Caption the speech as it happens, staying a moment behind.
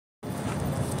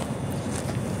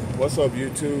What's up,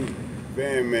 YouTube?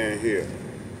 Van Man here,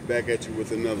 back at you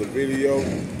with another video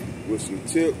with some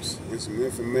tips and some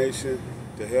information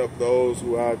to help those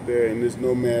who are out there in this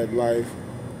nomad life,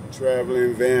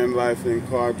 traveling, van life, and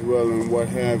car dwelling, what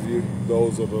have you.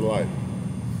 Those are the life.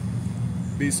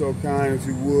 Be so kind, if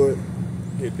you would,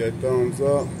 hit that thumbs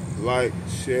up, like,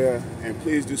 share, and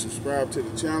please do subscribe to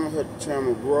the channel. Help the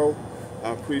channel grow.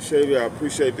 I appreciate it. I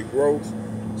appreciate the growth.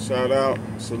 Shout out,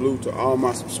 salute to all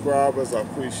my subscribers. I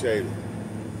appreciate it.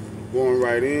 Going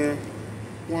right in,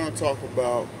 I want to talk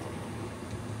about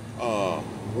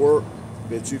work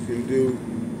that you can do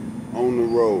on the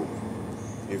road.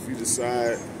 If you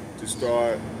decide to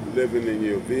start living in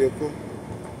your vehicle,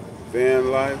 van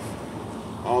life,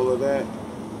 all of that,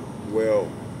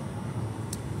 well,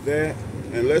 that,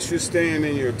 unless you're staying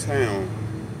in your town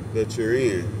that you're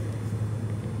in,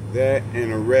 that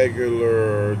and a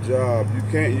regular job, you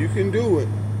can do it,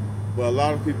 but a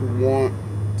lot of people want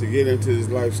to get into this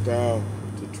lifestyle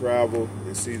to travel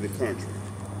and see the country.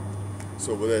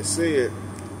 So with that said,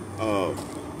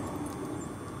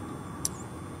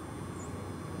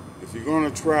 if you're going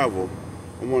to travel,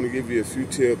 I want to give you a few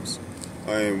tips.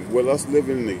 And with us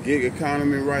living in the gig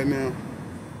economy right now,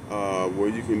 where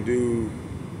you can do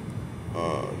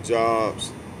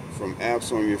jobs from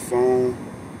apps on your phone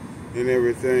and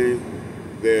everything,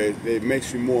 it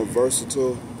makes you more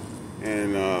versatile,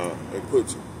 and it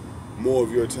puts more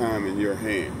of your time in your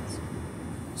hands.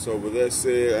 So with that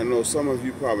said, I know some of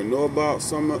you probably know about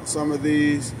some of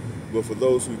these, but for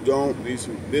those who don't, this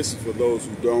is for those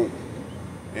who don't,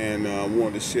 and I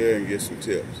wanted to share and get some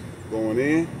tips. Going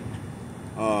in,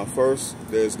 first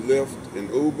there's Lyft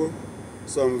and Uber.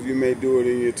 Some of you may do it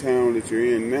in your town that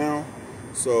you're in now,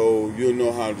 so you'll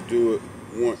know how to do it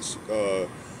once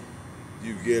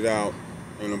you get out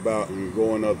and about and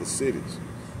go in other cities.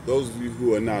 Those of you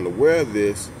who are not aware of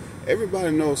this, everybody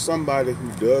knows somebody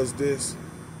who does this,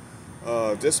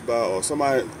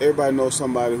 everybody knows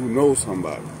somebody who knows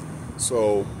somebody.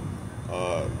 So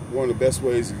one of the best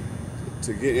ways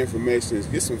to get information is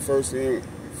get some first-hand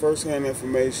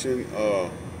information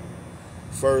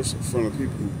first from the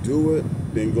people who do it,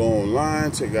 then go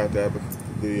online, check out the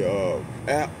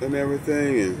app and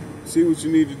everything, and see what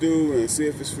you need to do and see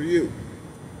if it's for you.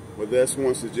 But that's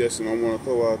one suggestion I want to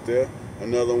throw out there.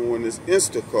 Another one is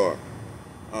Instacart.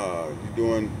 You're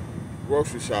doing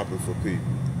grocery shopping for people.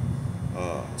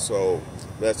 So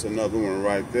that's another one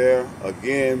right there.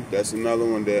 Again, that's another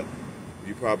one that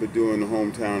you probably do in the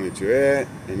hometown that you're at,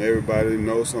 and everybody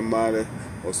knows somebody,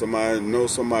 or somebody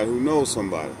knows somebody who knows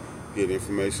somebody. Get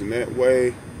information that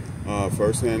way,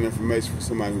 first-hand information for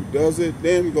somebody who does it,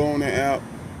 then go on the app,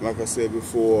 like I said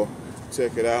before,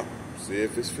 check it out, see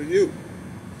if it's for you.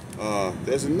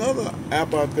 There's another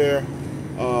app out there.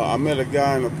 I met a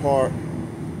guy in the park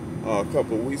a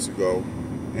couple of weeks ago,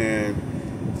 and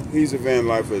he's a van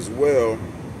lifer as well,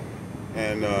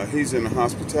 and he's in the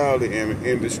hospitality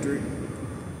industry,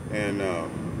 and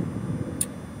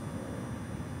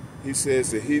he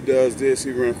says that he does this.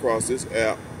 He ran across this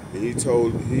app, and he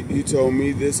told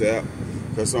me this app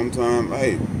because sometimes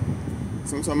I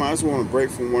just want to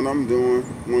break from what I'm doing,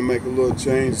 want to make a little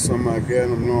change, something like that,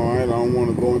 and I'm all right, I don't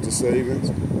want to go into savings.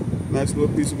 Nice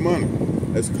little piece of money.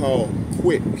 It's called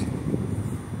Quick.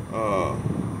 Quick.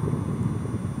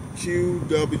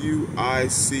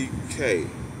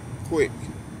 Quick.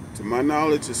 To my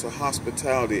knowledge, it's a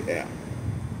hospitality app.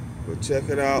 But check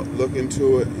it out, look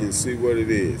into it, and see what it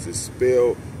is. It's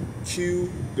spelled Quick.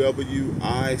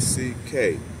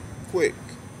 Quick.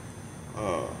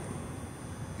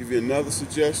 Give you another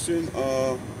suggestion.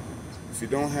 If you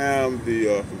don't have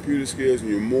the computer skills and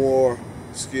you're more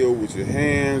skilled with your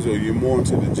hands, or you're more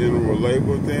into the general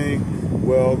labor thing,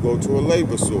 well, go to a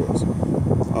labor source.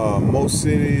 Most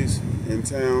cities and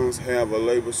towns have a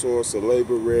labor source, a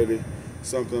labor ready,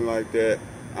 something like that.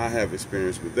 I have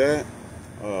experience with that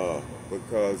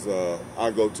because I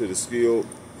go to the skilled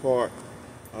part.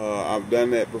 I've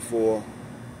done that before.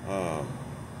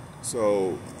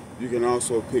 So you can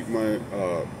also pick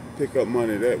up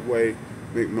money that way,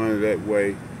 make money that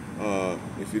way.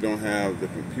 If you don't have the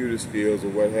computer skills or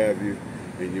what have you,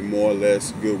 and you're more or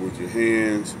less good with your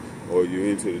hands, or you're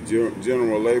into the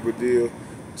general labor deal,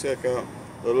 check out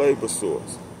the labor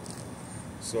source.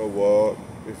 So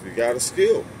if you got a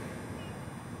skill,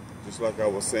 just like I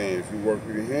was saying, if you work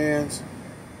with your hands,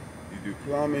 you do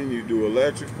plumbing, you do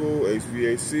electrical,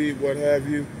 HVAC, what have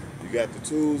you, you got the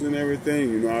tools and everything,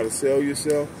 you know how to sell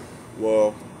yourself,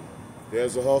 well,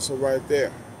 there's a hustle right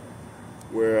there,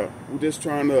 where we're just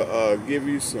trying to give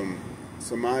you some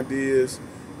ideas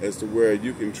as to where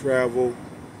you can travel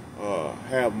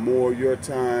have more of your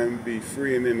time, be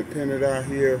free and independent out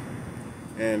here,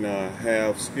 and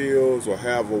have skills or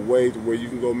have a way to where you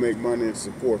can go make money and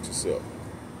support yourself.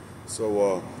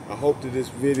 So I hope that this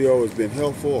video has been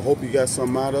helpful. I hope you got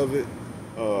something out of it.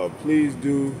 Please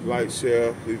do like,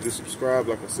 share, please do subscribe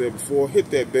like I said before.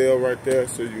 Hit that bell right there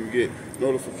so you can get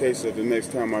notifications of the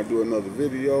next time I do another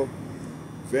video.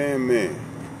 Van Man,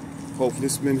 hopefully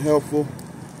it's been helpful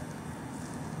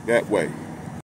that way.